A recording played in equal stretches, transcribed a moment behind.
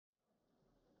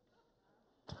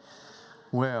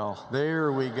Well,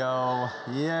 there we go.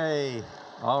 Yay.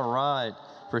 All right.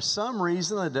 For some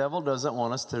reason, the devil doesn't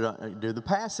want us to do the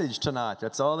passage tonight.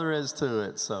 That's all there is to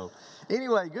it. So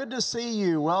anyway, good to see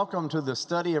you. Welcome to the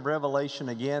study of Revelation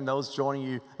again. Those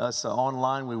joining us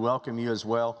online, we welcome you as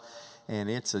well. And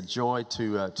it's a joy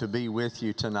to be with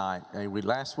you tonight.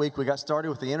 Last week we got started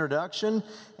with the introduction,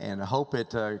 and I hope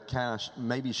it kind of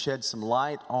maybe shed some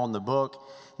light on the book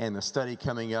and the study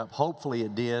coming up. Hopefully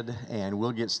it did, and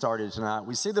we'll get started tonight.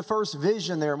 We see the first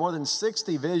vision. There are more than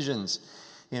 60 visions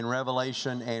in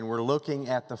Revelation, and we're looking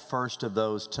at the first of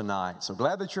those tonight. So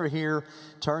glad that you're here.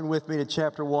 Turn with me to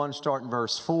chapter 1, start in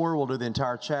verse 4. We'll do the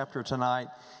entire chapter tonight,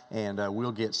 and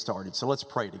we'll get started. So let's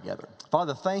pray together.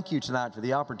 Father, thank you tonight for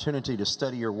the opportunity to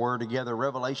study your word together.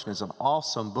 Revelation is an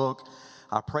awesome book.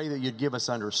 I pray that you'd give us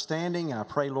understanding. I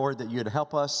pray, Lord, that you'd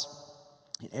help us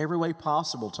in every way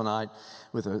possible tonight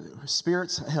with the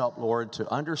Spirit's help, Lord,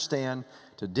 to understand,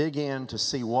 to dig in, to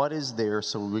see what is there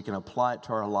so we can apply it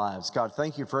to our lives. God,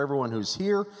 thank you for everyone who's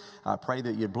here. I pray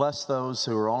that you'd bless those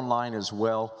who are online as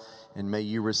well, and may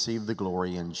you receive the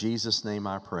glory. In Jesus' name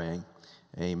I pray,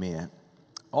 amen.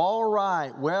 All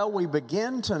right, well, we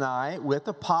begin tonight with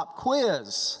a pop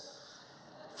quiz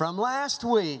from last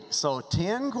week. So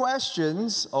 10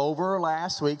 questions over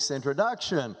last week's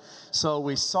introduction. So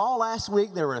we saw last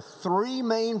week there were 3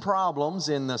 main problems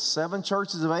in the 7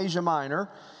 churches of Asia Minor,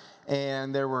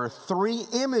 and there were 3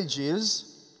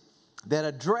 images that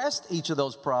addressed each of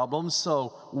those problems.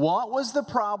 So what was the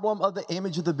problem of the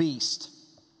image of the beast?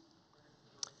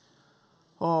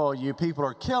 Oh, you people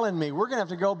are killing me. We're going to have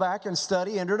to go back and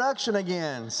study introduction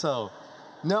again. So,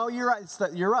 no, you're right.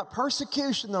 You're right.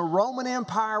 Persecution, the Roman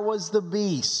Empire was the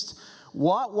beast.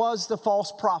 What was the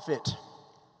false prophet?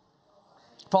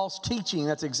 False teaching.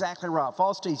 That's exactly right.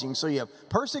 False teaching. So you have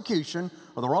persecution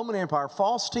of the Roman Empire,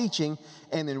 false teaching,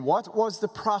 and then what was the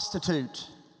prostitute?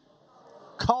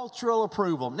 Cultural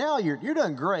approval. Now you're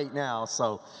doing great now.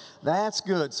 So that's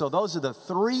good. So those are the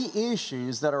 3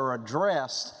 issues that are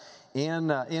addressed in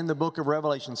the book of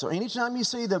Revelation. So anytime you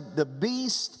see the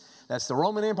beast, that's the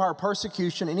Roman Empire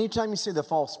persecution. Anytime you see the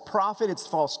false prophet, it's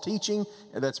false teaching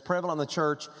that's prevalent in the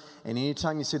church. And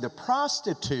anytime you see the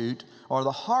prostitute or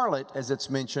the harlot, as it's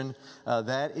mentioned,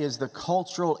 that is the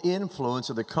cultural influence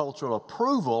or the cultural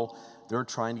approval they're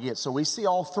trying to get. So we see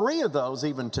all 3 of those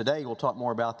even today. We'll talk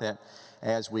more about that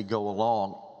as we go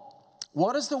along.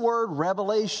 What does the word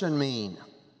revelation mean?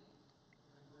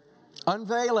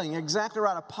 Unveiling, exactly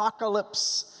right.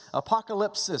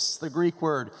 Apocalypsis, the Greek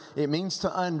word. It means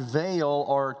to unveil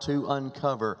or to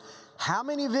uncover. How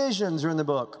many visions are in the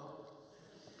book?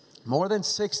 More than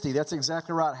 60. That's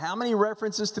exactly right. How many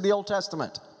references to the Old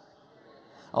Testament?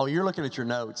 Oh, you're looking at your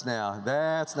notes now.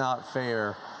 That's not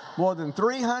fair. More than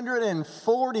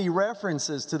 340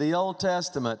 references to the Old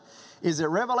Testament. Is it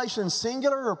Revelation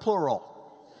singular or plural?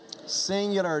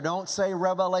 Singular. Don't say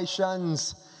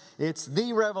revelations. It's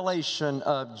the revelation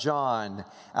of John.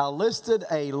 I listed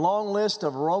a long list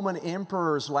of Roman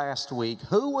emperors last week.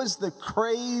 Who was the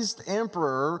crazed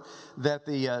emperor that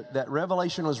that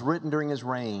Revelation was written during his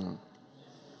reign?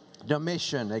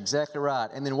 Domitian, exactly right.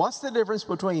 And then what's the difference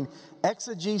between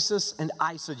exegesis and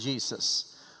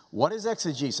eisegesis? What is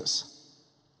exegesis?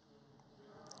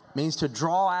 Means to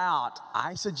draw out.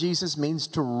 Eisegesis means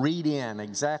to read in.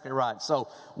 Exactly right. So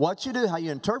what you do, how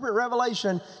you interpret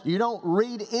Revelation, you don't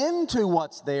read into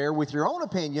what's there with your own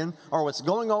opinion or what's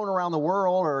going on around the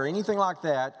world or anything like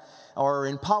that, or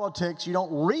in politics. You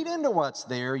don't read into what's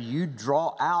there. You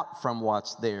draw out from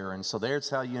what's there. And so there's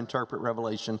how you interpret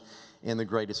Revelation in the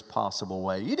greatest possible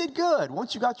way. You did good.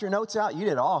 Once you got your notes out, you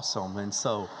did awesome. And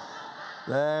so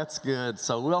that's good.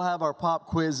 So we'll have our pop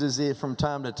quizzes from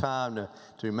time to time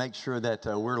to make sure that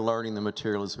we're learning the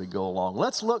material as we go along.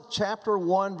 Let's look chapter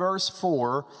 1, verse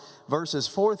 4, verses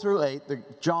 4 through 8,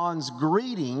 John's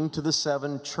greeting to the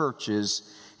 7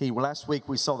 churches. Last week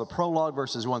we saw the prologue,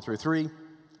 verses 1 through 3.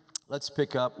 Let's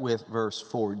pick up with verse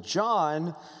 4.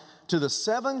 John, to the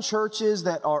 7 churches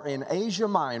that are in Asia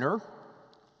Minor,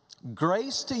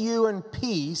 grace to you and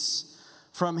peace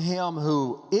from him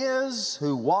who is,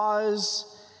 who was,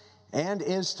 and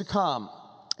is to come,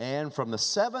 and from the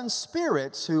 7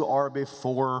 spirits who are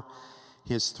before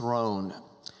his throne.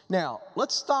 Now,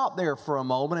 let's stop there for a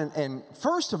moment. And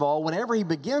first of all, whenever he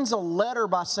begins a letter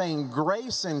by saying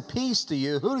grace and peace to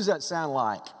you, who does that sound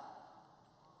like?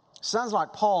 Sounds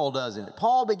like Paul, doesn't it?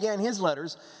 Paul began his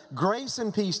letters, grace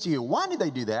and peace to you. Why did they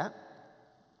do that?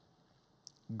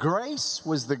 Grace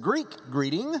was the Greek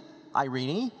greeting,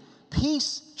 Irene.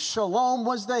 Peace, shalom,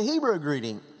 was the Hebrew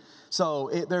greeting. So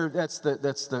that's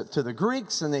to the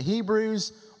Greeks and the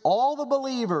Hebrews, all the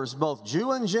believers, both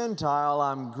Jew and Gentile,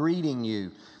 I'm greeting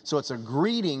you. So it's a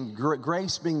greeting,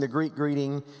 grace being the Greek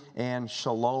greeting, and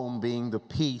shalom being the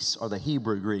peace or the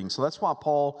Hebrew greeting. So that's why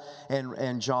Paul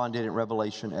and John did it in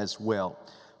Revelation as well.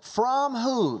 From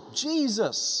who?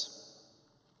 Jesus,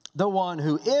 the one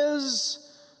who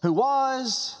is, who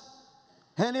was,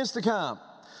 and is to come.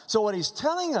 So what he's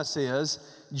telling us is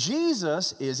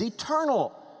Jesus is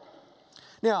eternal.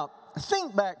 Now,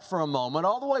 think back for a moment,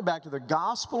 all the way back to the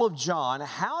Gospel of John.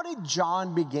 How did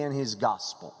John begin his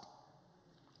gospel?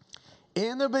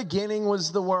 In the beginning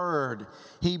was the Word.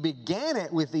 He began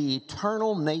it with the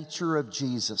eternal nature of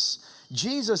Jesus.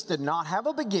 Jesus did not have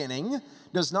a beginning,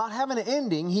 does not have an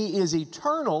ending. He is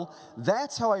eternal.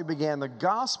 That's how he began the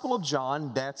Gospel of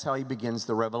John. That's how he begins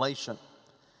the Revelation.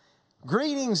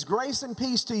 Greetings, grace and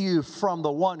peace to you from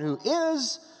the one who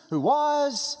is, who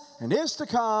was, and is to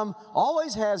come,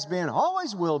 always has been,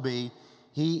 always will be.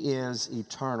 He is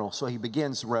eternal. So he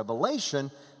begins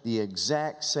Revelation the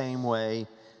exact same way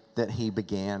that he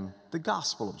began the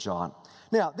Gospel of John.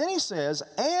 Now, then he says,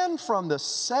 and from the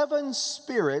 7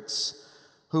 spirits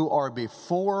who are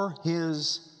before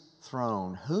his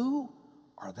throne. Who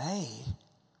are they?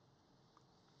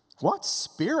 What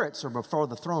spirits are before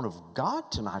the throne of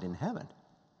God tonight in heaven?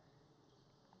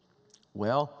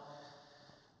 Well,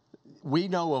 we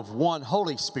know of one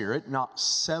Holy Spirit, not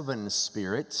 7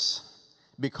 spirits.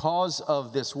 Because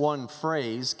of this one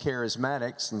phrase,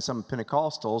 charismatics and some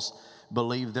Pentecostals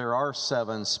believe there are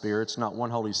 7 spirits, not one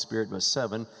Holy Spirit, but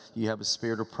 7. You have a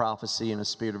spirit of prophecy and a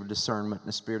spirit of discernment and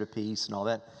a spirit of peace and all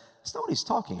that. That's not what he's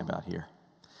talking about here.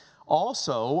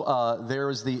 Also, there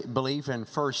is the belief in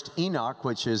First Enoch,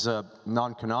 which is a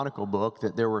non-canonical book,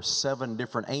 that there were 7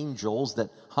 different angels that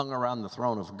hung around the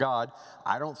throne of God.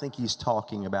 I don't think he's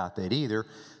talking about that either.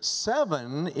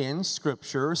 7 in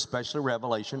Scripture, especially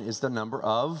Revelation, is the number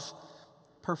of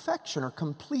perfection or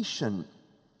completion.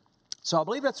 So I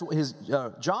believe that's what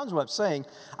John's way of saying,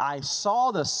 I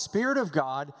saw the Spirit of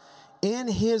God in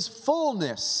his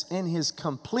fullness, in his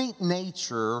complete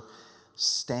nature,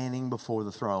 standing before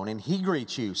the throne, and he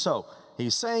greets you. So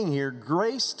he's saying here,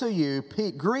 grace to you,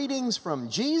 greetings from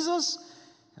Jesus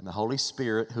and the Holy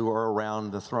Spirit who are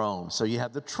around the throne. So you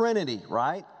have the Trinity,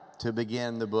 right, to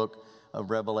begin the book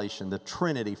of Revelation. The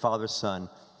Trinity, Father, Son,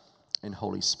 and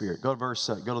Holy Spirit. Go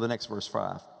to the next verse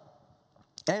 5.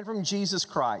 And from Jesus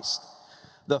Christ,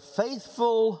 the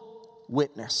faithful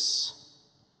witness.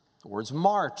 The word's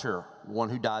martyr, one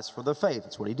who dies for the faith.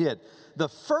 That's what he did. The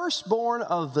firstborn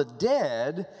of the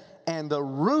dead and the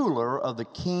ruler of the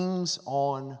kings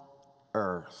on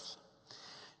earth.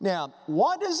 Now,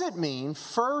 what does it mean,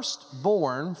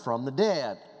 firstborn from the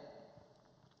dead?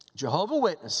 Jehovah's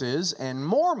Witnesses and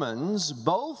Mormons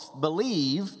both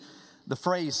believe, the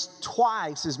phrase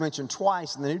twice is mentioned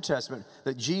twice in the New Testament,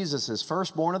 that Jesus is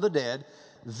firstborn of the dead.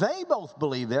 They both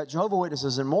believe that, Jehovah's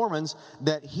Witnesses and Mormons,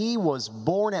 that he was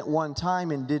born at one time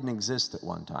and didn't exist at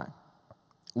one time.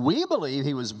 We believe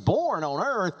he was born on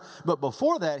earth, but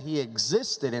before that he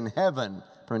existed in heaven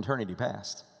for eternity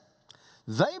past.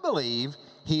 They believe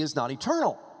he is not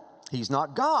eternal. He's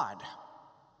not God.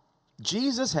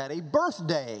 Jesus had a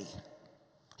birthday.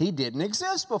 He didn't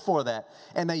exist before that.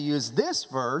 And they use this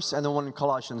verse and the one in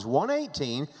Colossians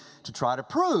 1:18 to try to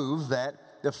prove that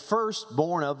the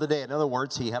firstborn of the dead. In other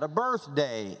words, he had a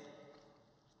birthday.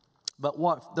 But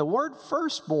what the word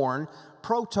firstborn,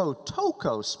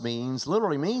 prototokos,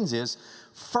 literally means is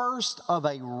first of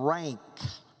a rank.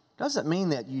 Doesn't mean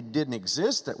that you didn't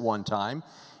exist at one time.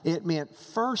 It meant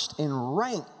first in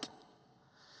rank.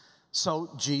 So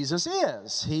Jesus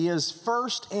is. He is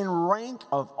first in rank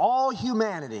of all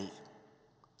humanity.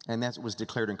 And that was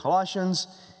declared in Colossians.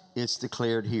 It's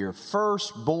declared here.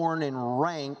 Firstborn in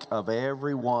rank of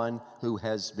everyone who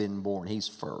has been born. He's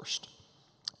first.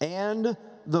 And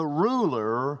the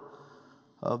ruler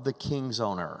of the kings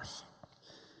on earth.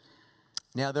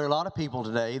 Now, there are a lot of people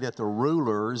today that the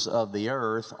rulers of the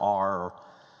earth are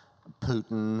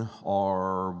Putin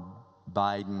or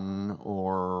Biden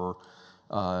or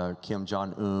Kim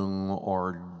Jong-un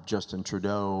or Justin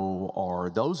Trudeau, or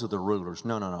those are the rulers.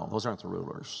 No, those aren't the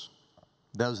rulers.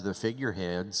 Those are the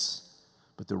figureheads,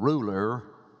 but the ruler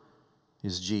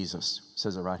is Jesus. It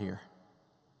says it right here.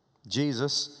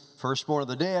 Jesus, firstborn of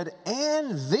the dead,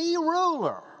 and the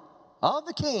ruler of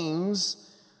the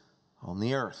kings on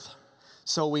the earth.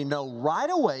 So we know right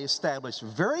away, established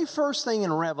very first thing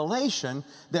in Revelation,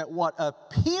 that what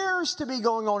appears to be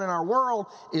going on in our world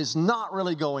is not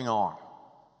really going on.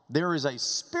 There is a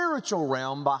spiritual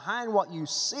realm behind what you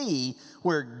see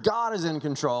where God is in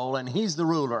control and he's the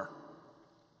ruler.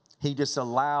 He just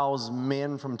allows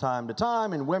men from time to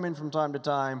time and women from time to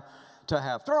to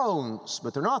have thrones,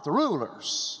 but they're not the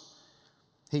rulers.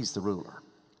 He's the ruler.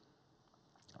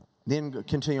 Then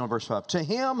continue on verse 5. To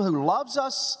him who loves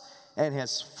us and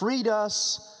has freed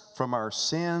us from our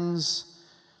sins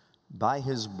by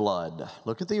his blood.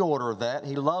 Look at the order of that.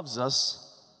 He loves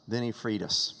us, then he freed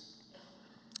us.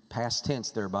 Past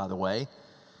tense there, by the way.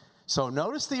 So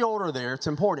notice the order there. It's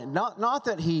important. Not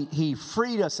that he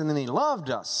freed us and then he loved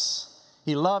us.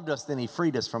 He loved us, then he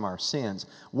freed us from our sins.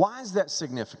 Why is that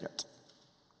significant?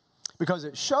 Because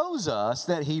it shows us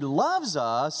that he loves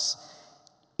us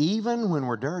even when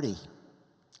we're dirty,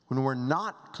 when we're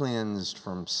not cleansed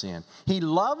from sin. He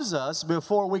loves us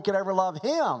before we could ever love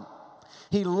him.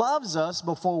 He loves us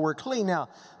before we're clean. Now,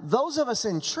 those of us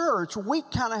in church, we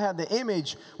kind of have the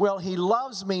image, well, he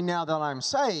loves me now that I'm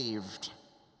saved.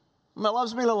 He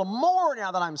loves me a little more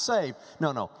now that I'm saved.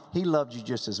 No. He loved you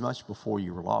just as much before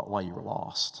you were while you were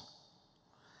lost.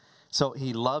 So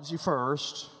he loves you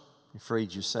first. He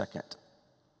freed you second.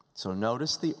 So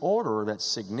notice the order that's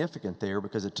significant there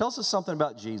because it tells us something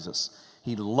about Jesus.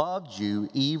 He loved you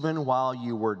even while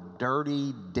you were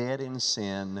dirty, dead in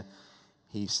sin.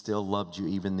 He still loved you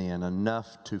even then,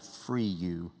 enough to free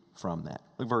you from that.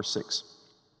 Look at verse 6.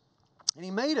 And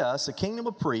he made us a kingdom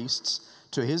of priests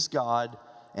to his God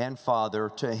and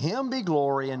Father. To him be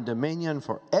glory and dominion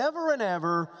forever and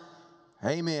ever.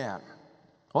 Amen.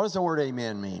 What does the word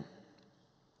amen mean?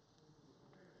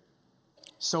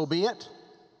 So be it.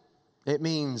 It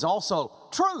means also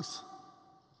truth.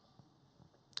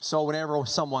 So whenever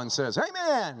someone says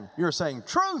amen, you're saying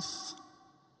truth.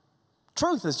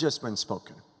 Truth has just been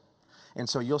spoken. And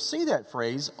so you'll see that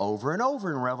phrase over and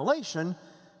over in Revelation,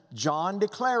 John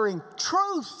declaring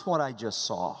truth what I just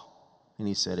saw. And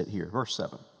he said it here, verse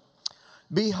 7.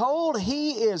 Behold,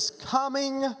 he is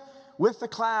coming with the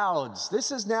clouds.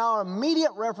 This is now an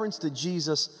immediate reference to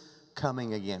Jesus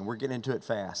coming again. We're getting into it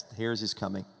fast. Here's his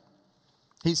coming.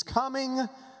 He's coming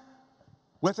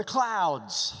with the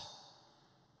clouds.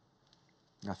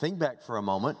 Now think back for a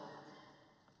moment.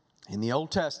 In the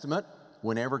Old Testament,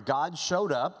 whenever God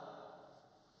showed up,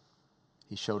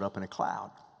 he showed up in a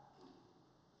cloud.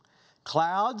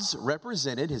 Clouds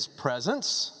represented his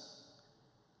presence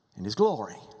and his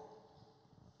glory.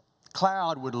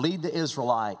 Cloud would lead the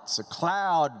Israelites. A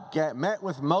cloud met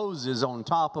with Moses on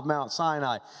top of Mount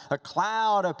Sinai. A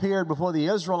cloud appeared before the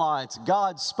Israelites.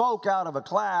 God spoke out of a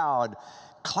cloud.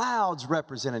 Clouds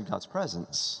represented God's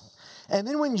presence. And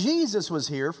then when Jesus was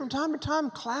here, from time to time,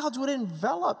 clouds would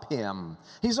envelop him.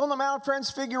 He's on the Mount of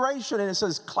Transfiguration, and it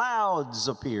says clouds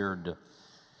appeared.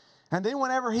 And then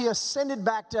whenever he ascended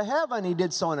back to heaven, he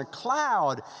did so in a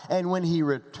cloud. And when he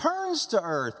returns to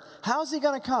earth, how's he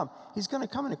going to come? He's going to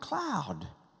come in a cloud.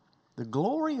 The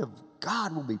glory of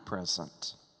God will be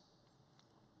present.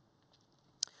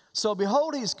 So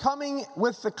behold, he's coming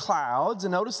with the clouds.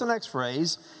 And notice the next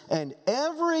phrase. And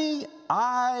every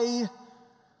eye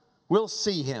will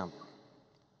see him.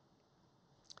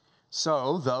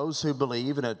 So those who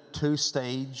believe in a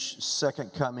two-stage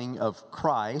second coming of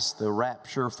Christ, the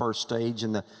rapture first stage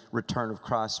and the return of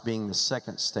Christ being the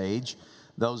second stage,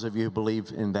 those of you who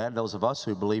believe in that, those of us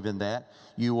who believe in that,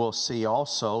 you will see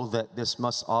also that this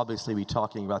must obviously be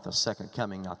talking about the second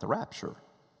coming, not the rapture.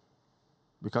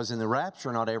 Because in the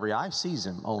rapture, not every eye sees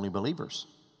him, only believers.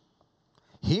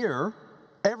 Here,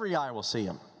 every eye will see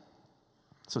him.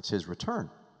 So it's his return.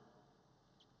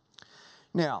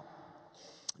 Now,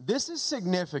 this is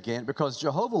significant because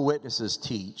Jehovah's Witnesses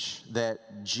teach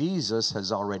that Jesus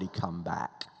has already come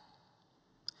back.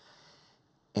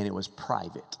 And it was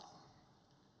private.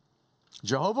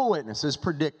 Jehovah's Witnesses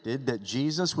predicted that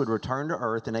Jesus would return to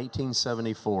earth in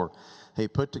 1874. They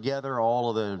put together all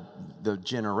of the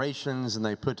generations, and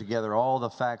they put together all the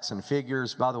facts and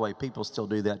figures. By the way, people still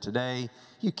do that today.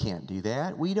 You can't do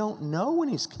that. We don't know when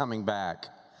he's coming back.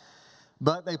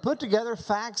 But they put together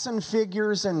facts and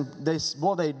figures, and they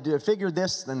figured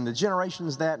this and the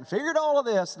generations that, and figured all of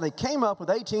this, and they came up with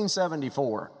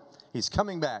 1874. He's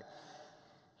coming back.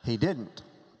 He didn't.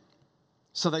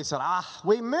 So they said,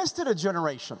 we missed it a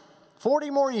generation,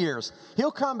 40 more years.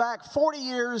 He'll come back 40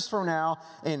 years from now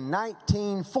in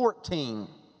 1914.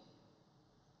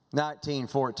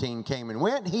 1914 came and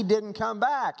went. He didn't come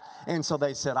back. And so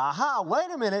they said,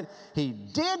 wait a minute. He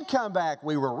did come back.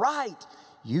 We were right.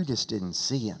 You just didn't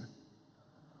see him.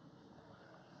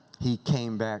 He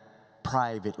came back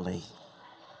privately.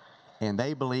 And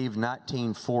they believe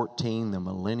 1914, the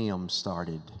millennium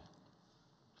started.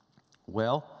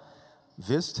 Well,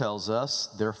 this tells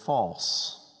us they're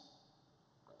false.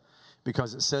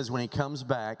 Because it says when he comes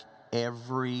back,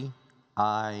 every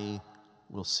eye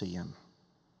will see him.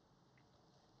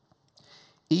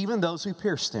 Even those who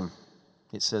pierced him.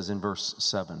 it says in verse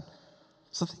 7.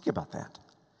 So think about that.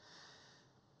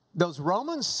 Those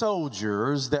Roman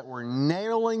soldiers that were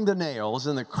nailing the nails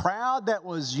and the crowd that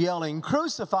was yelling,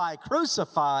 "Crucify,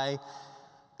 crucify,"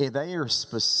 they are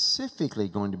specifically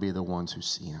going to be the ones who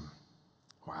see him.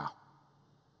 Wow.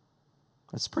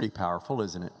 That's pretty powerful,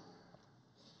 isn't it?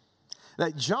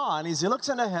 That John, as he looks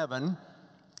into heaven,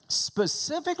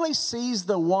 specifically sees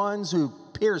the ones who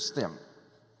pierced him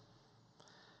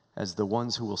as the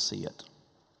ones who will see it.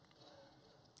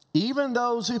 Even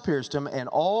those who pierced him, and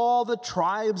all the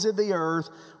tribes of the earth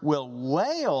will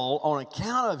wail on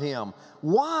account of him.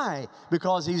 Why?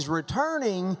 Because he's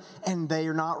returning and they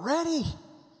are not ready.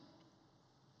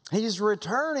 He's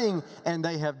returning and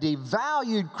they have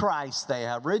devalued Christ. They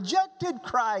have rejected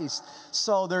Christ.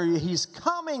 So he's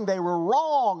coming. They were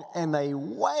wrong and they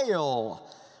wail.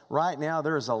 Right now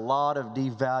there's a lot of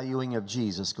devaluing of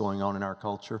Jesus going on in our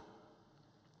culture.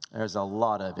 There's a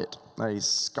lot of it. They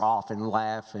scoff and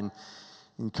laugh and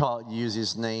use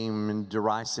his name in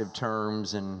derisive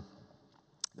terms. And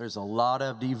there's a lot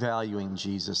of devaluing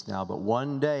Jesus now. But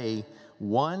one day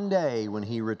when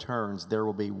he returns, there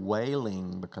will be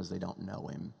wailing because they don't know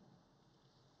him.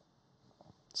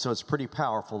 So it's pretty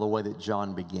powerful the way that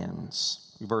John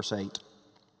begins. Verse 8.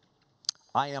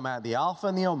 I am at the Alpha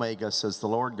and the Omega, says the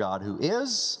Lord God, who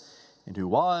is and who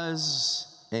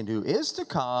was and who is to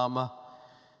come,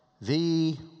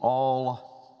 the Almighty.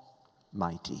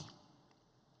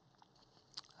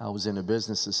 I was in a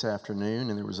business this afternoon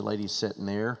and there was a lady sitting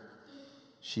there.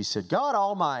 She said, God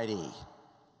Almighty.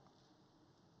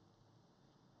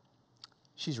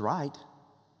 She's right.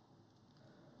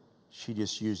 She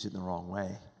just used it in the wrong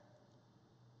way.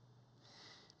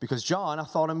 Because John, I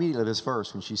thought immediately of this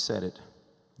verse when she said it.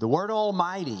 The word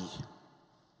Almighty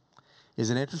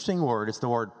is an interesting word. It's the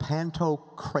word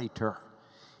Pantocrator.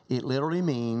 It literally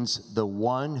means the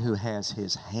one who has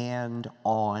his hand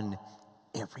on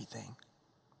everything.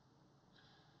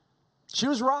 She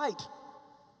was right.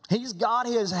 He's got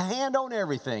his hand on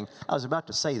everything. I was about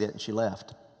to say that and she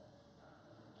left.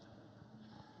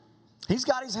 He's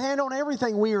got his hand on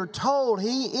everything. We are told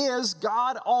he is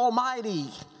God Almighty.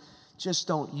 Just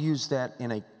don't use that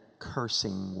in a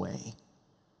cursing way.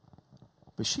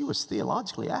 But she was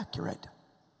theologically accurate.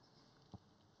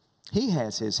 He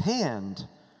has his hand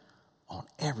on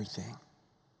everything.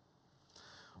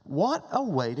 What a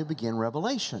way to begin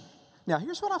Revelation. Now,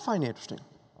 here's what I find interesting.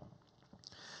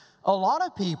 A lot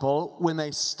of people, when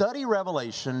they study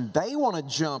Revelation, they want to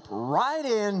jump right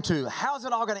into how's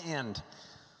it all going to end.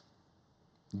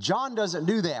 John doesn't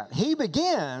do that. He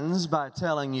begins by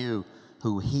telling you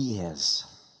who he is.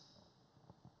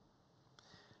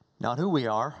 Not who we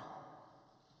are.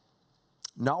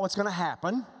 Not what's going to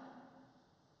happen.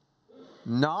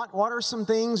 Not what are some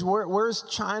things, where's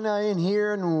China in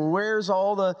here and where's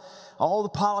all the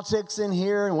politics in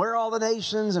here and where are all the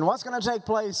nations and what's going to take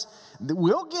place.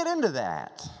 We'll get into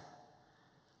that.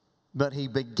 But he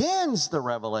begins the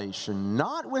revelation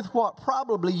not with what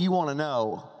probably you want to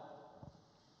know,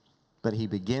 but he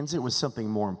begins it with something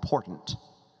more important.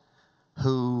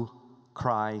 Who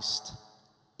Christ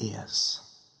is.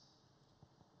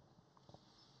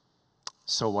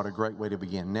 So what a great way to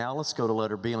begin. Now let's go to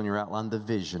letter B on your outline, the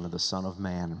vision of the Son of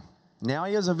Man. Now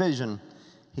he has a vision.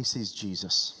 He sees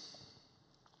Jesus.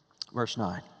 Verse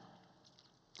 9.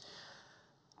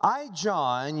 I,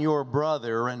 John, your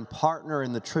brother and partner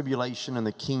in the tribulation and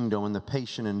the kingdom and the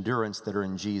patient endurance that are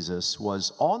in Jesus,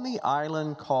 was on the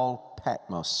island called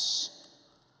Patmos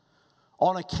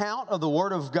on account of the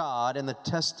word of God and the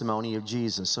testimony of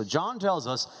Jesus. So John tells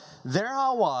us, there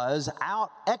I was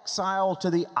out exiled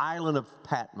to the island of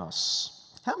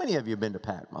Patmos. How many of you have been to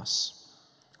Patmos?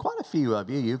 Quite a few of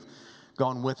you. You've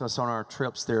gone with us on our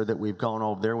trips there that we've gone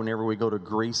over there. Whenever we go to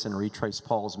Greece and retrace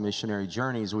Paul's missionary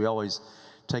journeys, we always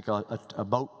take a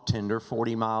boat tender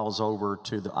 40 miles over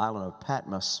to the island of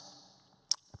Patmos.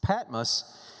 Patmos,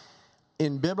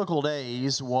 in biblical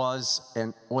days, was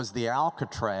the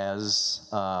Alcatraz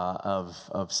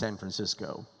of San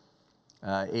Francisco.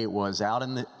 It was out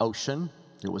in the ocean.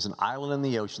 It was an island in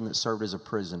the ocean that served as a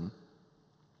prison.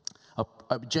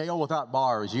 A jail without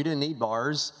bars. You didn't need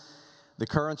bars. The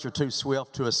currents are too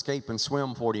swift to escape and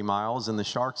swim 40 miles, and the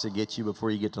sharks will get you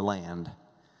before you get to land.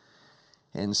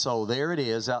 And so there it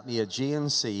is out in the Aegean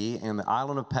Sea and the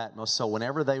island of Patmos. So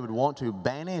whenever they would want to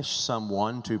banish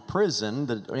someone to prison,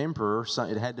 the emperor,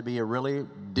 it had to be a really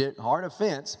hard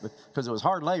offense because it was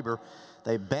hard labor.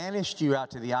 They banished you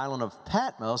out to the island of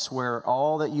Patmos where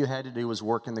all that you had to do was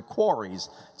work in the quarries.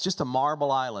 It's just a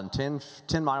marble island,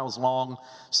 10 miles long,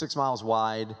 6 miles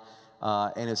wide.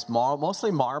 And it's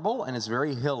mostly marble and it's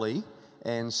very hilly.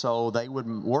 And so they would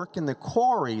work in the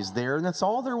quarries there, and that's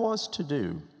all there was to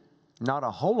do. Not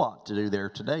a whole lot to do there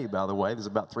today, by the way. There's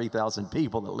about 3,000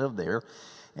 people that live there,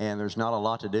 and there's not a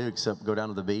lot to do except go down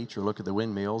to the beach or look at the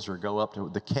windmills or go up to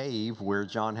the cave where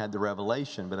John had the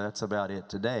revelation, but that's about it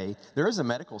today. There is a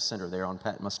medical center there on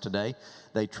Patmos today.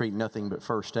 They treat nothing but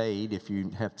first aid. If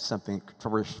you have something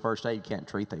first aid can't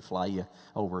treat, they fly you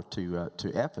over to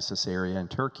Ephesus area in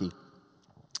Turkey.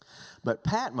 But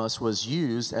Patmos was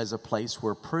used as a place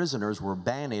where prisoners were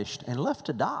banished and left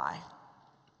to die.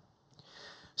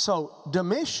 So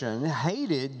Domitian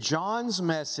hated John's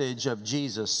message of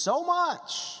Jesus so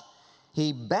much,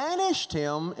 he banished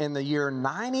him in the year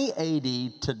 90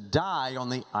 AD to die on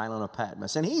the island of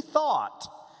Patmos. And he thought,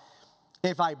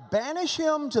 if I banish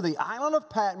him to the island of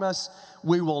Patmos,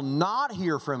 we will not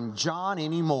hear from John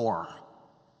anymore.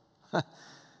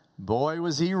 Boy,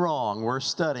 was he wrong. We're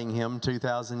studying him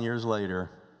 2,000 years later.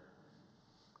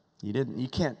 You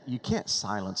can't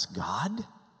silence God.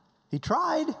 He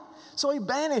tried. So he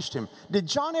banished him. Did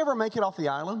John ever make it off the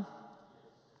island?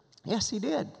 Yes, he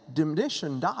did.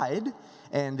 Domitian died,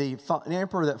 and the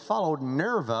emperor that followed,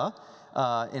 Nerva,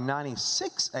 in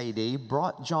 96 AD,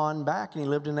 brought John back, and he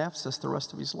lived in Ephesus the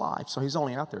rest of his life. So he's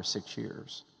only out there 6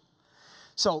 years.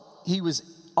 So he was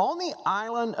on the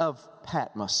island of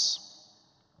Patmos,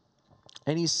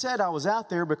 and he said, I was out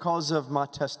there because of my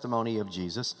testimony of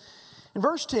Jesus. In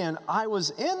verse 10, I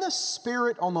was in the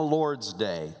Spirit on the Lord's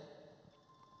day,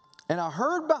 and I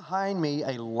heard behind me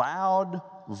a loud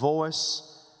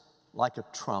voice like a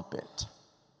trumpet.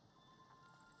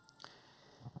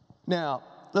 Now,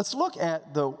 let's look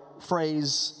at the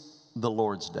phrase, the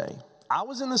Lord's day. I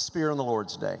was in the Spirit on the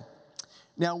Lord's day.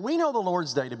 Now, we know the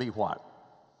Lord's day to be what?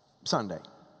 Sunday,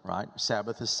 right?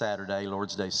 Sabbath is Saturday,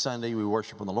 Lord's day is Sunday. We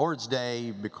worship on the Lord's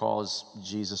day because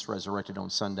Jesus resurrected on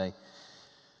Sunday.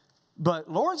 But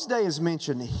Lord's day is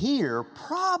mentioned here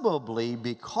probably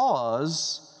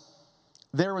because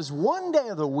there was one day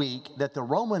of the week that the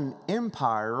Roman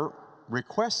Empire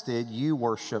requested you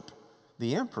worship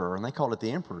the emperor, and they called it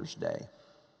the Emperor's Day.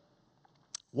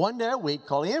 One day a week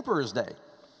called the Emperor's Day.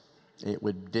 It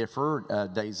would differ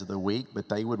days of the week, but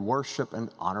they would worship and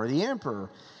honor the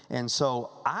emperor. And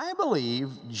so I believe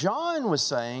John was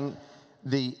saying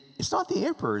it's not the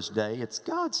Emperor's Day, it's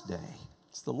God's day.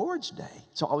 It's the Lord's day.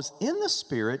 So I was in the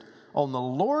Spirit on the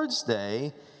Lord's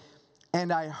day,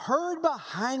 and I heard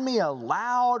behind me a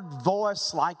loud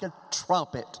voice like a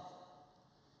trumpet.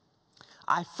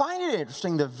 I find it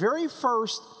interesting, the very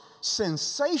first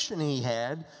sensation he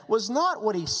had was not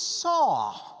what he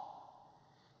saw,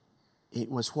 it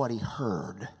was what he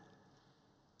heard.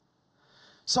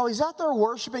 So he's out there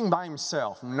worshiping by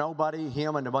himself. Nobody,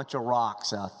 him and a bunch of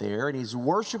rocks out there, and he's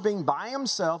worshiping by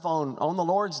himself on the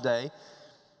Lord's day,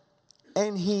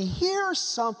 and he hears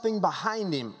something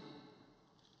behind him.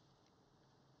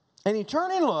 And he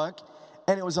turned and looked,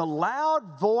 and it was a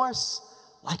loud voice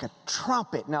like a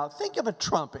trumpet. Now, think of a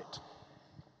trumpet.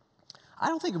 I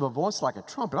don't think of a voice like a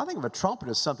trumpet. I think of a trumpet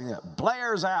as something that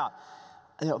blares out.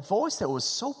 A voice that was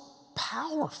so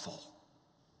powerful.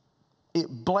 It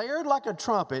blared like a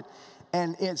trumpet,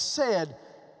 and it said,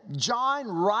 John,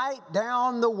 write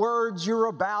down the words you're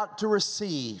about to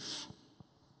receive.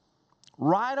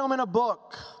 Write them in a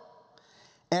book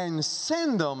and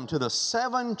send them to the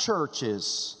 7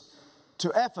 churches.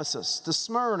 To Ephesus, to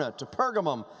Smyrna, to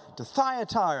Pergamum, to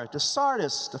Thyatira, to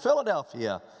Sardis, to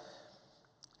Philadelphia,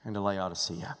 and to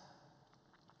Laodicea.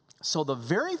 So the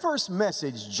very first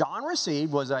message John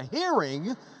received was a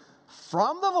hearing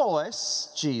from the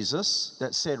voice, Jesus,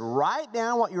 that said, write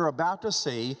down what you're about to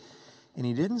see. And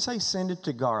he didn't say send it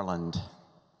to Garland.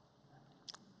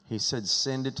 He said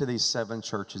send it to these 7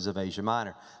 churches of Asia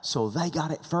Minor. So they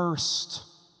got it first.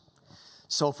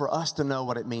 So for us to know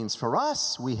what it means for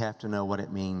us, we have to know what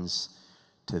it means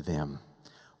to them.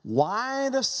 Why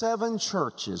the 7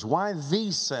 churches? Why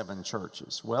these 7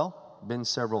 churches? Well, been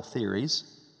several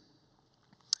theories.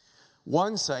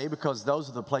 One say because those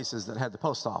are the places that had the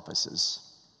post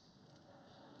offices.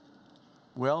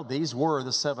 Well, these were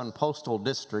the 7 postal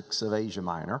districts of Asia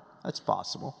Minor. That's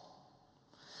possible.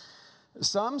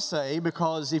 Some say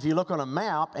because if you look on a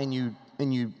map and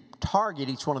you target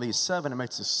each one of these 7, it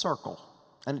makes a circle.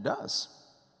 And it does.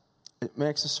 It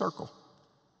makes a circle.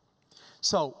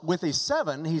 So with these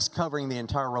 7, he's covering the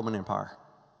entire Roman Empire.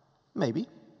 Maybe.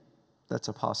 That's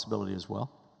a possibility as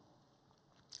well.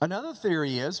 Another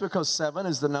theory is because 7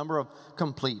 is the number of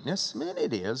completeness. I mean,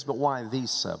 it is, but why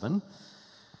these 7?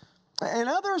 And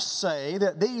others say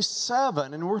that these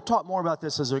 7, and we'll talk more about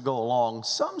this as we go along,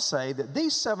 some say that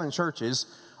these 7 churches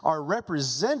are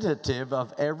representative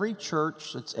of every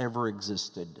church that's ever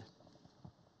existed.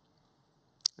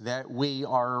 that we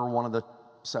are one of the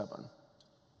 7.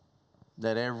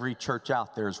 That every church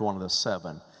out there is one of the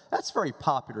 7. That's a very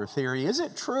popular theory. Is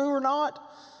it true or not?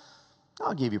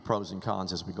 I'll give you pros and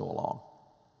cons as we go along.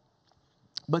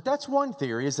 But that's one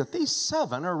theory, is that these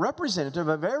 7 are representative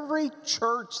of every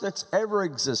church that's ever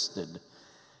existed.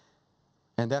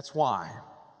 And that's why.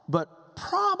 But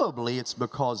probably it's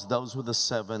because those were the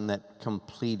 7 that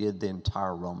completed the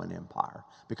entire Roman Empire,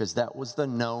 because that was the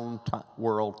known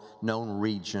world, known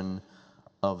region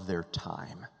of their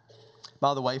time.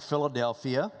 By the way,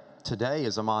 Philadelphia today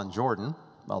is Amman, Jordan,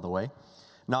 by the way.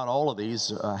 Not all of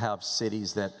these have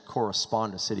cities that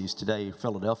correspond to cities today.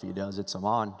 Philadelphia does. It's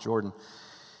Amman, Jordan.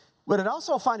 But I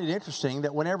also find it interesting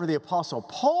that whenever the Apostle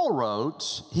Paul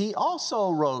wrote, he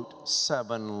also wrote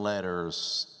 7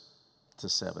 letters to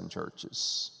 7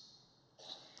 churches.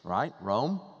 Right?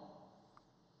 Rome,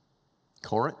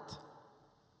 Corinth,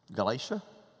 Galatia,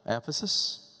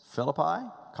 Ephesus, Philippi,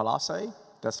 Colossae,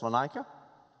 Thessalonica.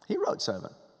 He wrote 7.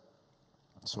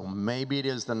 So maybe it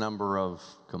is the number of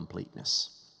completeness.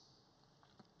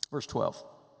 Verse 12.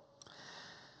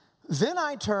 Then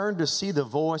I turned to see the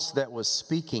voice that was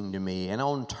speaking to me, and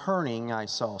on turning I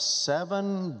saw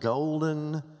 7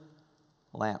 golden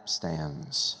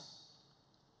lampstands.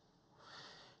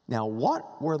 Now,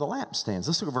 what were the lampstands?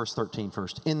 Let's look at verse 13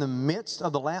 first. In the midst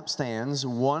of the lampstands,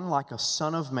 one like a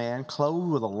son of man,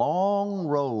 clothed with a long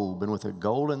robe and with a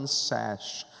golden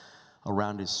sash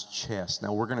around his chest.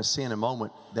 Now, we're going to see in a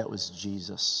moment that was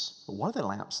Jesus. But what are the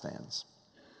lampstands?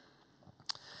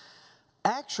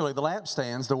 Actually, the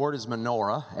lampstands, the word is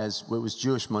menorah, as it was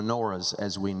Jewish menorahs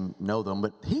as we know them,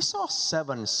 but he saw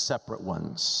 7 separate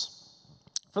ones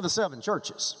for the 7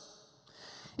 churches.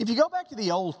 If you go back to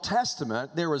the Old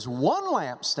Testament, there was one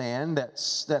lampstand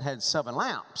that had 7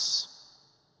 lamps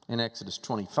in Exodus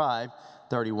 25,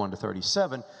 31 to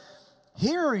 37.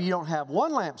 Here you don't have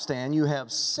one lampstand, you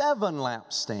have 7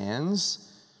 lampstands.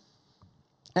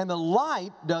 And the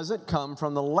light doesn't come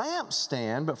from the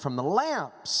lampstand, but from the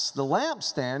lamps. The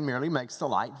lampstand merely makes the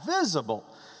light visible.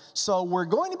 So we're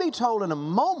going to be told in a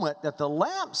moment that the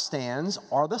lampstands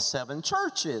are the 7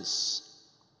 churches.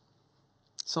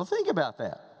 So think about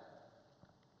that.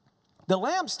 The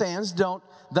lampstands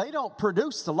don't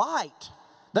produce the light.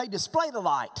 They display the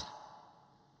light.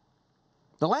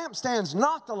 The lampstand's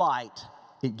not the light.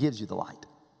 It gives you the light.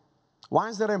 Why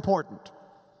is that important?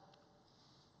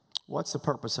 What's the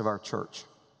purpose of our church?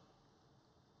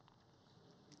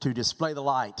 To display the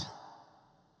light.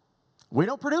 We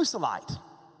don't produce the light.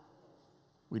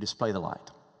 We display the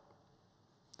light.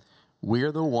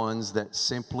 We're the ones that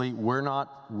simply,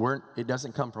 it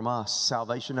doesn't come from us.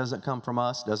 Salvation doesn't come from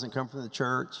us, doesn't come from the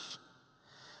church.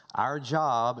 Our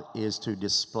job is to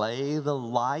display the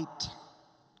light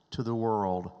to the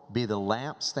world. Be the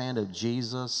lampstand of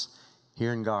Jesus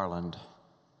here in Garland.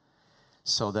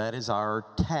 So that is our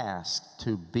task,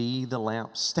 to be the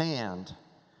lampstand,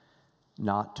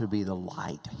 not to be the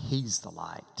light. He's the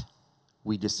light.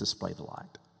 We just display the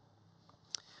light.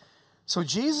 So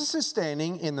Jesus is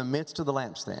standing in the midst of the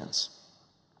lampstands,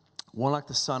 one like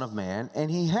the Son of Man, and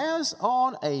he has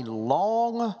on a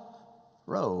long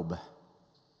robe.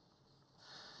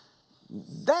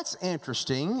 That's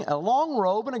interesting, a long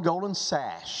robe and a golden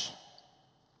sash.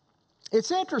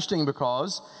 It's interesting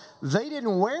because they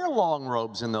didn't wear long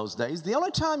robes in those days. The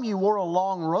only time you wore a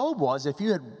long robe was if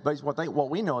you had what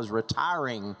we know as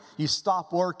retiring. You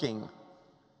stop working.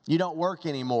 You don't work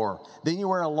anymore. Then you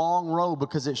wear a long robe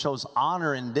because it shows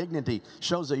honor and dignity,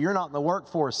 shows that you're not in the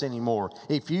workforce anymore.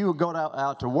 If you go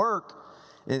out to work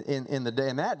in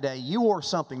that day, you wore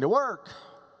something to work.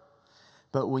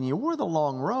 But when you wore the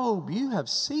long robe, you have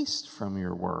ceased from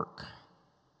your work.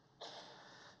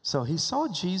 So he saw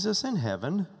Jesus in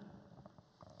heaven,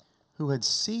 who had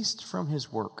ceased from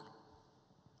his work.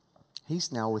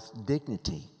 He's now with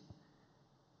dignity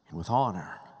and with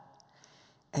honor.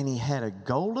 And he had a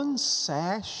golden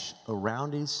sash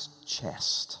around his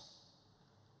chest.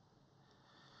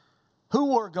 Who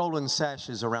wore golden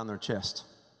sashes around their chest?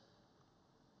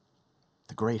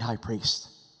 The great high priest.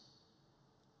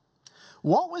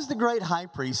 What was the great high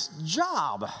priest's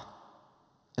job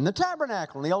in the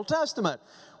tabernacle in the Old Testament?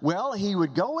 Well, he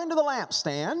would go into the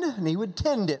lampstand and he would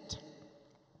tend it.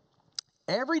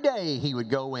 Every day he would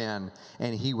go in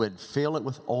and he would fill it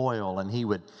with oil, and he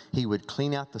would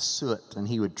clean out the soot, and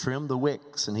he would trim the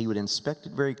wicks, and he would inspect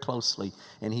it very closely,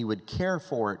 and he would care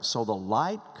for it so the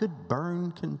light could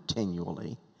burn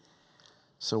continually.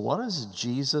 So what does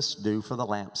Jesus do for the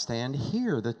lampstand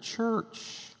here, the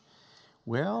church?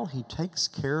 Well, he takes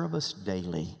care of us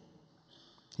daily.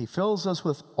 He fills us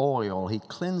with oil. He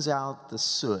cleans out the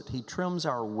soot. He trims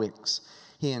our wicks.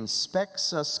 He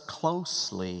inspects us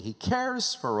closely. He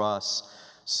cares for us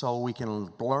so we can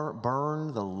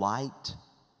burn the light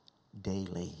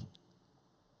daily.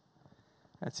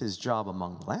 That's his job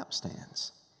among the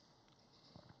lampstands.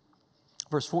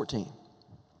 Verse 14.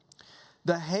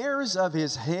 The hairs of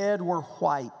his head were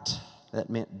white. That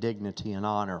meant dignity and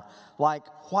honor. Like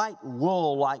white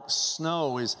wool, like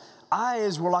snow. His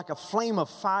eyes were like a flame of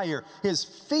fire. His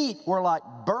feet were like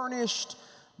burnished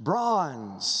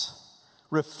bronze,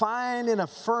 refined in a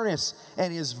furnace.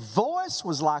 And his voice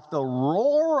was like the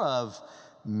roar of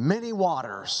many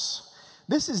waters.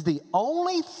 This is the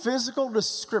only physical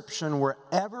description we're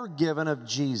ever given of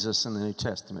Jesus in the New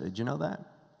Testament. Did you know that?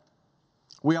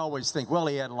 We always think, well,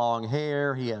 he had long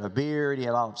hair, he had a beard, he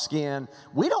had olive skin.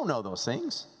 We don't know those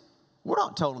things. We're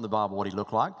not told in the Bible what he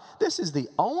looked like. This is the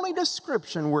only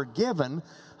description we're given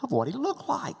of what he looked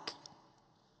like.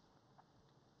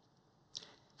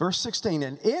 Verse 16,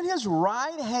 and in his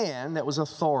right hand, that was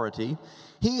authority,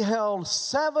 he held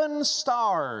 7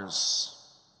 stars.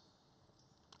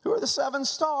 Who are the 7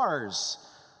 stars?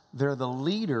 They're the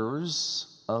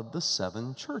leaders of the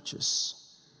 7 churches.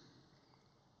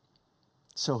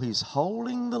 So he's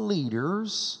holding the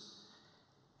leaders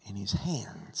in his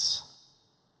hands.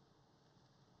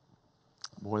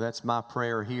 Boy, that's my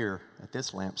prayer here at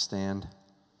this lampstand.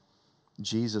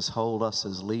 Jesus hold us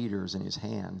as leaders in his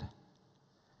hand.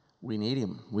 We need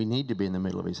him. We need to be in the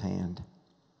middle of his hand.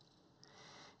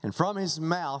 And from his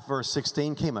mouth, verse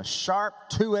 16, came a sharp,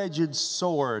 two-edged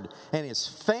sword, and his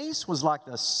face was like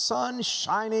the sun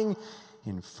shining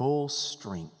in full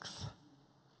strength.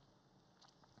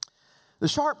 The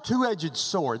sharp, two-edged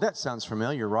sword, that sounds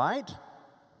familiar, right?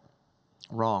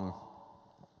 Wrong.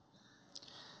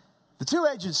 The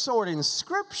two-edged sword in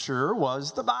Scripture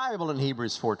was the Bible in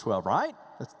Hebrews 4:12, right?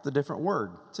 That's the different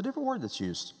word. It's a different word that's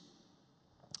used.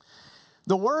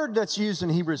 The word that's used in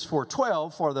Hebrews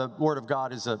 4:12 for the Word of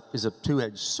God is a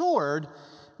two-edged sword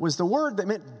was the word that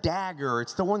meant dagger.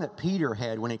 It's the one that Peter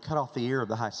had when he cut off the ear of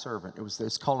the high servant.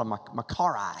 It's called a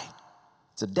makarai.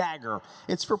 It's a dagger.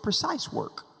 It's for precise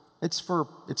work. It's for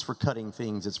cutting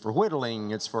things. It's for whittling.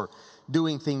 It's for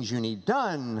doing things you need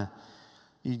done.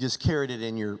 You just carried it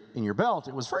in your belt.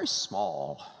 It was very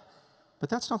small. But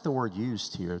that's not the word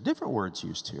used here. Different words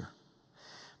used here.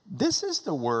 This is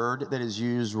the word that is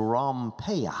used,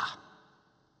 rampeia.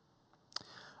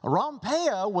 A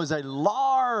rampeia was a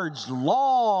large,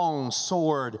 long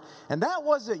sword. And that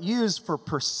wasn't used for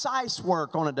precise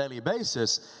work on a daily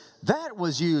basis. That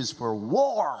was used for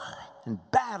war and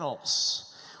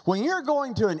battles. When you're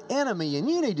going to an enemy and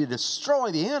you need to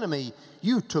destroy the enemy,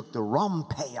 you took the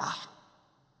rampeia.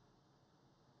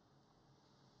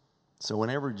 So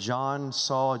whenever John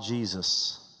saw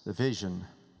Jesus, the vision,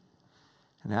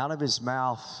 and out of his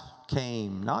mouth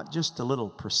came not just a little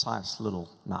precise little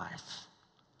knife,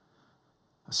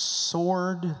 a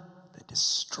sword that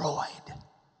destroyed.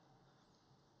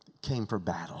 It came for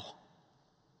battle.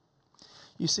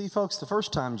 You see, folks, the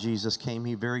first time Jesus came,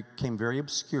 he came very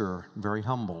obscure, very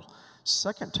humble.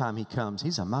 Second time he comes,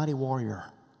 he's a mighty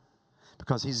warrior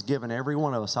because he's given every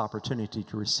one of us opportunity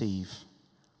to receive.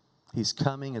 He's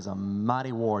coming as a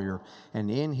mighty warrior,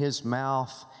 and in his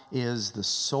mouth is the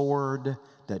sword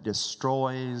that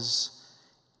destroys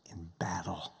in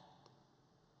battle.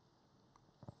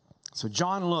 So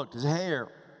John looked, his hair,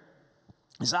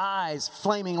 his eyes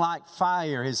flaming like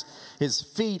fire, his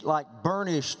feet like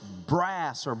burnished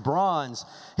brass or bronze.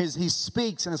 He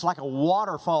speaks and it's like a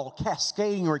waterfall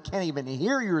cascading where you can't even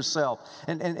hear yourself.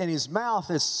 And his mouth,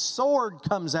 his sword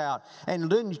comes out.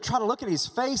 And then you try to look at his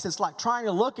face, it's like trying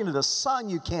to look into the sun.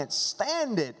 You can't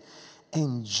stand it.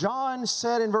 And John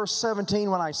said in verse 17,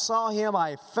 when I saw him,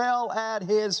 I fell at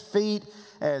his feet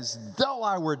as though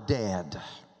I were dead.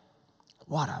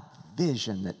 What a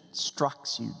vision that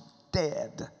strikes you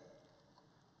dead.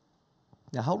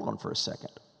 Now hold on for a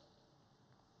second.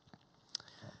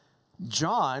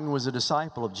 John was a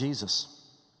disciple of Jesus,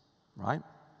 right?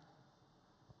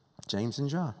 James and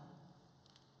John.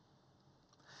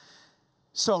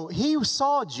 So he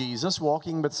saw Jesus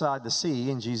walking beside the sea,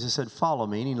 and Jesus said, follow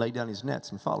me, and he laid down his nets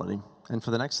and followed him. And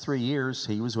for the next 3 years,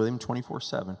 he was with him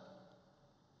 24/7.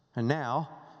 And now,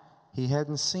 he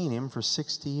hadn't seen him for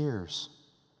 60 years.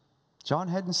 John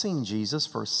hadn't seen Jesus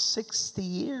for 60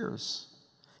 years.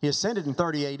 He ascended in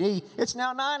 30 AD. It's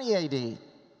now 90 AD.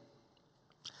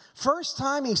 First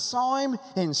time he saw him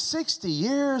in 60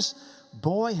 years,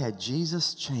 boy, had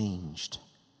Jesus changed.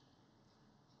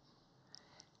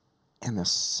 And the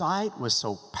sight was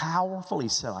so powerful, he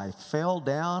said, I fell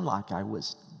down like I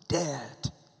was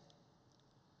dead.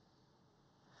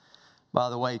 By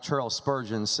the way, Charles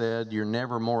Spurgeon said, "You're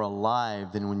never more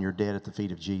alive than when you're dead at the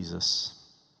feet of Jesus."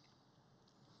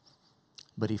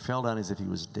 But he fell down as if he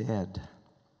was dead.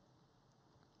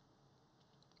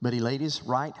 But he laid his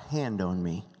right hand on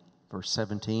me, verse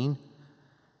 17,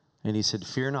 and he said,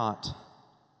 "Fear not,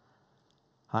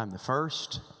 I am the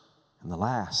first and the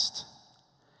last,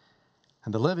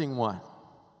 and the living one.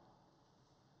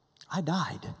 I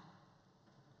died,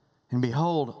 and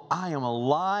behold, I am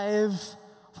alive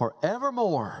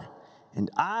forevermore, and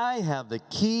I have the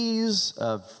keys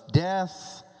of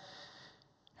death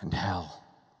and hell."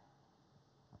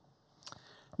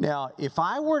 Now, if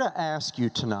I were to ask you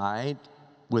tonight,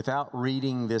 without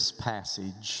reading this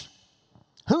passage,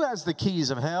 who has the keys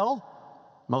of hell?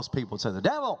 Most people would say the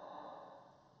devil.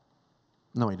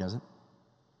 No, he doesn't.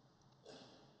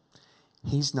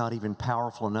 He's not even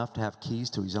powerful enough to have keys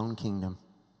to his own kingdom.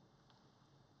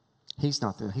 He's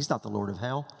not the Lord of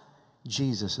hell.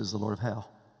 Jesus is the Lord of hell.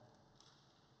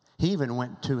 He even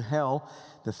went to hell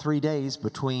the 3 days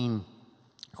between,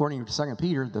 according to 2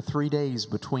 Peter, the 3 days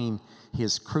between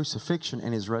his crucifixion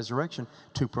and his resurrection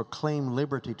to proclaim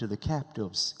liberty to the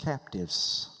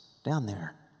captives down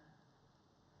there.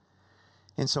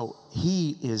 And so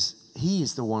he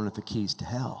is the one with the keys to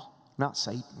hell, not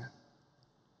Satan.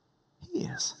 He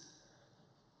is.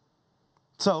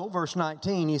 So, verse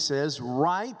 19, he says,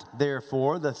 "Write,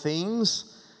 therefore, the things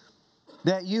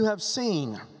that you have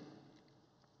seen,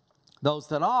 those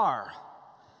that are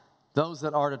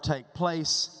to take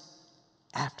place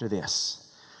after this."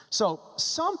 So,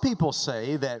 some people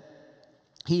say that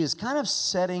he is kind of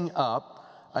setting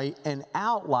up an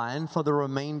outline for the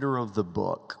remainder of the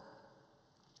book.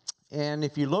 And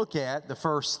if you look at the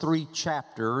first 3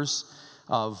 chapters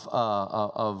of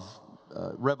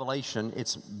Revelation,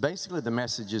 it's basically the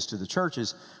messages to the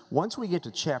churches. Once we get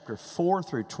to chapter 4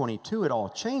 through 22, it all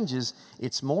changes.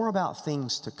 It's more about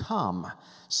things to come.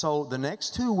 So the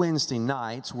next 2 Wednesday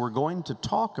nights, we're going to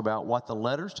talk about what the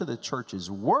letters to the churches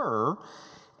were,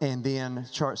 and then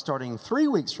starting 3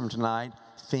 weeks from tonight,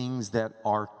 things that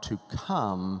are to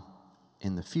come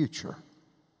in the future.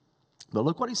 But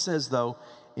look what he says, though,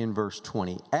 in verse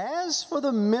 20. "As for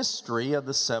the mystery of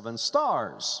the 7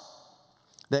 stars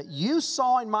that you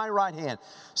saw in my right hand."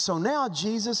 So now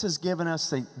Jesus has given us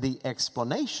the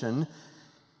explanation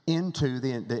into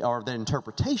the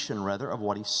interpretation, rather, of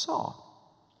what he saw.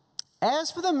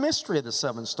 "As for the mystery of the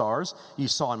 7 stars you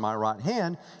saw in my right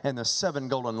hand, and the 7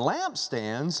 golden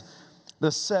lampstands,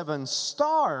 the 7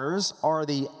 stars are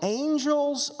the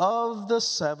angels of the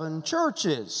 7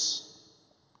 churches.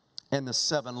 And the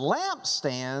 7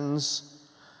 lampstands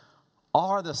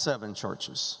are the 7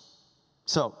 churches."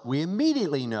 So we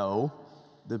immediately know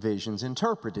the visions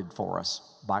interpreted for us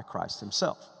by Christ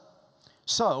himself.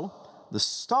 So the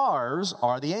stars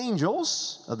are the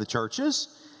angels of the churches,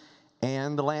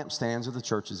 and the lampstands are the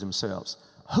churches themselves.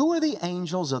 Who are the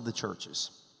angels of the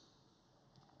churches?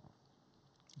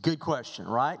 Good question,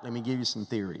 right? Let me give you some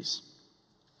theories.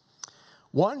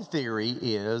 One theory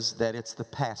is that it's the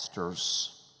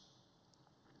pastors.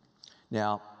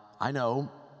 Now, I know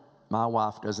my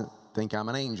wife doesn't think I'm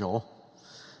an angel,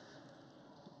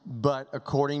 but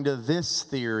according to this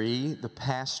theory, the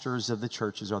pastors of the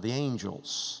churches are the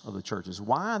angels of the churches.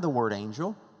 Why the word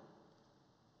angel?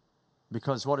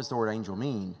 Because what does the word angel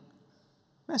mean?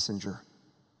 Messenger.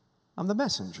 I'm the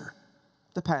messenger.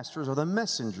 The pastors are the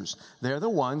messengers. They're the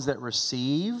ones that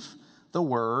receive the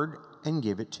word and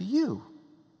give it to you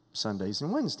Sundays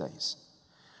and Wednesdays.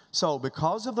 So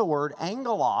because of the word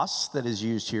angelos that is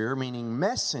used here, meaning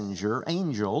messenger,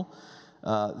 angel,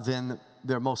 then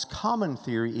their most common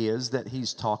theory is that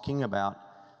he's talking about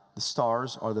the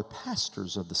stars are the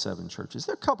pastors of the 7 churches.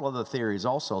 There are a couple other theories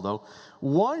also, though.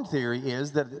 One theory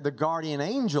is that the guardian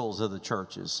angels of the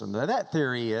churches. And that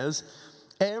theory is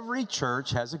every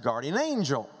church has a guardian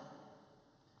angel.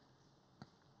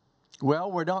 Well,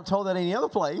 we're not told that any other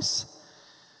place.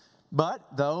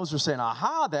 But those are saying,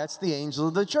 aha, that's the angel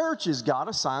of the churches. God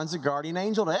assigns a guardian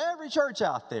angel to every church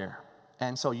out there.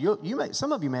 And so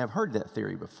some of you may have heard that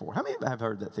theory before. How many of you have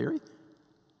heard that theory?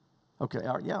 Okay,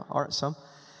 all right, some.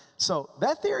 So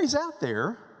that theory's out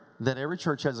there, that every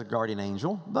church has a guardian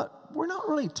angel, but we're not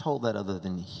really told that other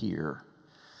than here.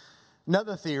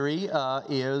 Another theory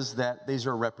is that these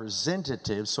are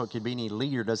representatives, so it could be any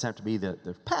leader. It doesn't have to be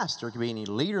the pastor. It could be any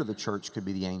leader of the church, could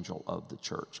be the angel of the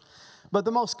church. But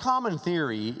the most common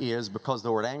theory is, because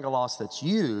the word angelos that's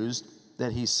used,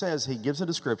 that he says, he gives a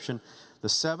description, the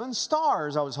 7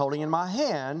 stars I was holding in my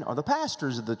hand are the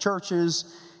pastors of the churches,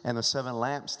 and the 7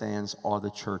 lampstands are the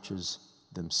churches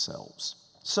themselves.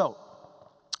 So,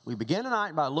 we begin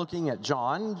tonight by looking at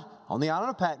John on the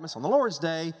island of Patmos on the Lord's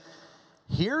Day,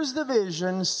 hears the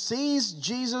vision, sees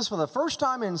Jesus for the first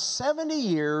time in 70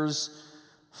 years,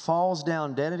 falls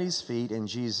down dead at his feet, and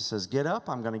Jesus says, get up,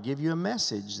 I'm going to give you a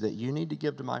message that you need to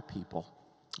give to my people.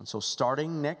 And so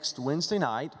starting next Wednesday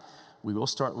night, we will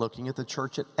start looking at the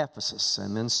church at Ephesus,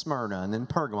 and then Smyrna, and then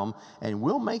Pergamum, and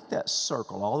we'll make that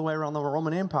circle all the way around the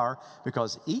Roman Empire,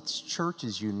 because each church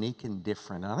is unique and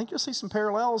different. And I think you'll see some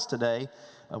parallels today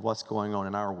of what's going on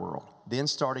in our world. Then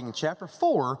starting in chapter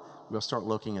 4, we'll start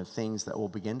looking at things that will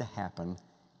begin to happen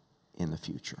in the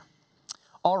future.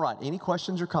 All right, any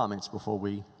questions or comments before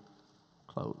we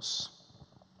close?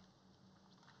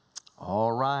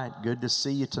 All right, good to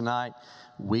see you tonight.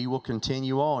 We will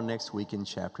continue on next week in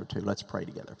chapter 2. Let's pray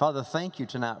together. Father, thank you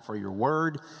tonight for your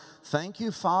word. Thank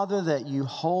you, Father, that you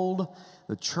hold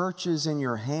the churches in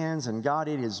your hands. And God,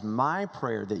 it is my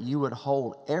prayer that you would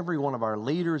hold every one of our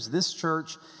leaders, this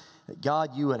church, that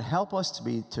God, you would help us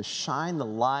to shine the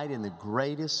light in the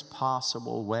greatest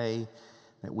possible way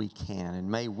that we can. And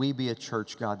may we be a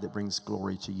church, God, that brings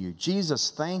glory to you.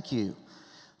 Jesus, thank you.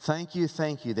 Thank you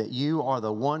that you are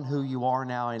the one who you are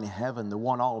now in heaven, the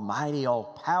one almighty,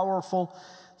 all-powerful,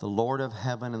 the Lord of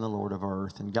heaven and the Lord of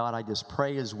earth. And God, I just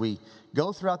pray as we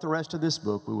go throughout the rest of this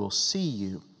book, we will see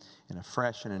you in a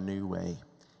fresh and a new way.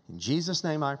 In Jesus'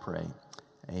 name I pray,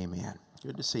 amen.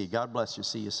 Good to see you. God bless you.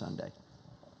 See you Sunday.